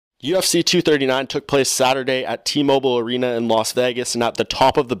UFC 239 took place Saturday at T-Mobile Arena in Las Vegas, and at the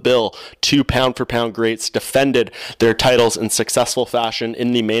top of the bill, two pound-for-pound greats defended their titles in successful fashion.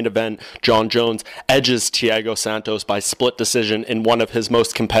 In the main event, Jon Jones edges Thiago Santos by split decision in one of his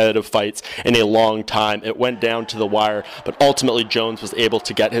most competitive fights in a long time. It went down to the wire, but ultimately Jones was able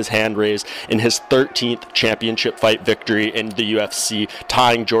to get his hand raised in his 13th championship fight victory in the UFC,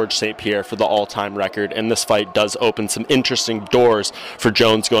 tying Georges St. Pierre for the all-time record. And this fight does open some interesting doors for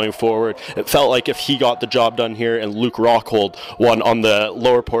Jones going forward. It felt like if he got the job done here and Luke Rockhold won on the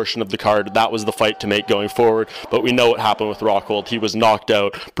lower portion of the card, that was the fight to make going forward. But we know what happened with Rockhold. He was knocked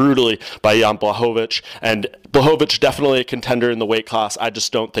out brutally by Jan Blachowicz, and Blachowicz definitely a contender in the weight class. I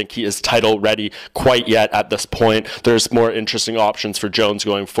just don't think he is title ready quite yet at this point. There's more interesting options for Jones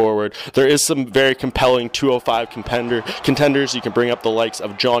going forward. There is some very compelling 205 contenders. You can bring up the likes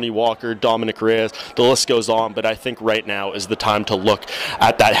of Johnny Walker, Dominic Reyes, the list goes on, but I think right now is the time to look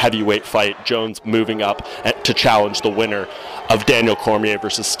at that heavyweight fight. Jones moving up to challenge the winner of Daniel Cormier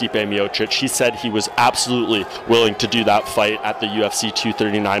versus Stipe Miocic. He said he was absolutely willing to do that fight at the UFC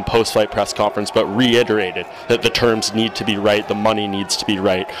 239 post-fight press conference, but reiterated that the terms need to be right, the money needs to be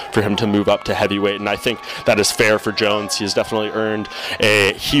right for him to move up to heavyweight, and I think that is fair for Jones. He has definitely earned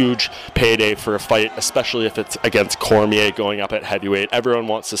a huge payday for a fight, especially if it's against Cormier going up at heavyweight. Everyone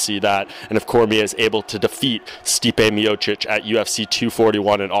wants to see that, and if Cormier is able to defeat Stipe Miocic at UFC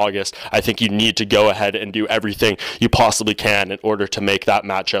 241 in August, I think you need to go ahead and do everything you possibly can in order to make that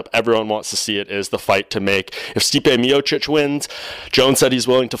matchup. Everyone wants to see it is the fight to make. If Stipe Miocic wins, Jones said he's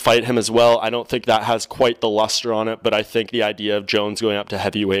willing to fight him as well. I don't think that has quite the luster on it, but I think the idea of Jones going up to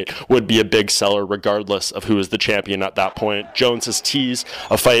heavyweight would be a big seller regardless of who is the champion at that point. Jones has teased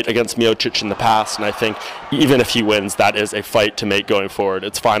a fight against Miocic in the past, and I think even if he wins, that is a fight to make going forward.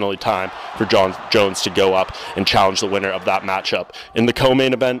 It's finally time for Jon Jones to go up and challenge the winner of that matchup. In the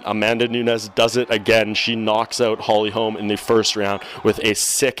co-main event, Amanda Nunes does it again. She knocks out Holly Holm in the first round with a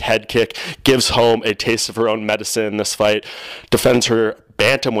sick head kick, gives Holm a taste of her own medicine in this fight, defends her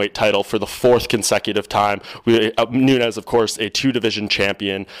bantamweight title for the fourth consecutive time. Nunes, of course, a two-division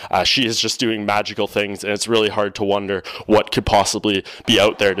champion. She is just doing magical things, and it's really hard to wonder what could possibly be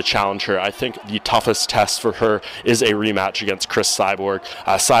out there to challenge her. I think the toughest test for her is a rematch against Cris Cyborg.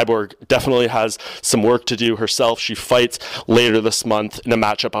 Cyborg definitely has some work to do herself. She fights later this month in a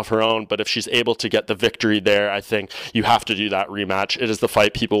matchup of her own, but if she's able to get the victory there, I think you have to do that rematch. It is the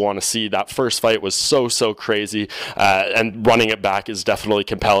fight people want to see. That first fight was so crazy, and running it back is definitely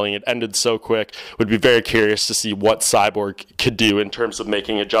compelling. It ended so quick. Would be very curious to see what Cyborg could do in terms of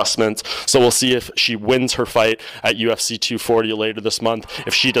making adjustments. So we'll see if she wins her fight at UFC 240 later this month.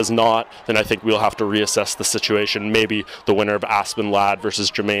 If she does not, then I think we'll have to reassess the situation. Maybe the winner of Aspen Ladd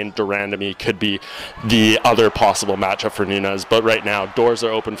versus Jermaine Durandamy could be the other possible matchup for Nunes. But right now, doors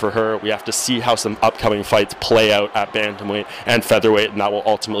are open for her. We have to see how some upcoming fights play out at bantamweight and featherweight, and that will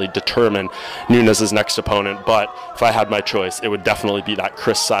ultimately determine Nunes' next opponent. But if I had my choice, it would definitely be that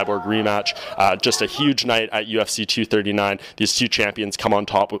Cris Cyborg rematch. Just a huge night at UFC 239. These two champions come on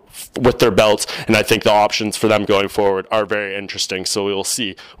top with their belts, and I think the options for them going forward are very interesting, so we will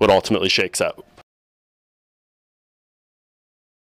see what ultimately shakes out.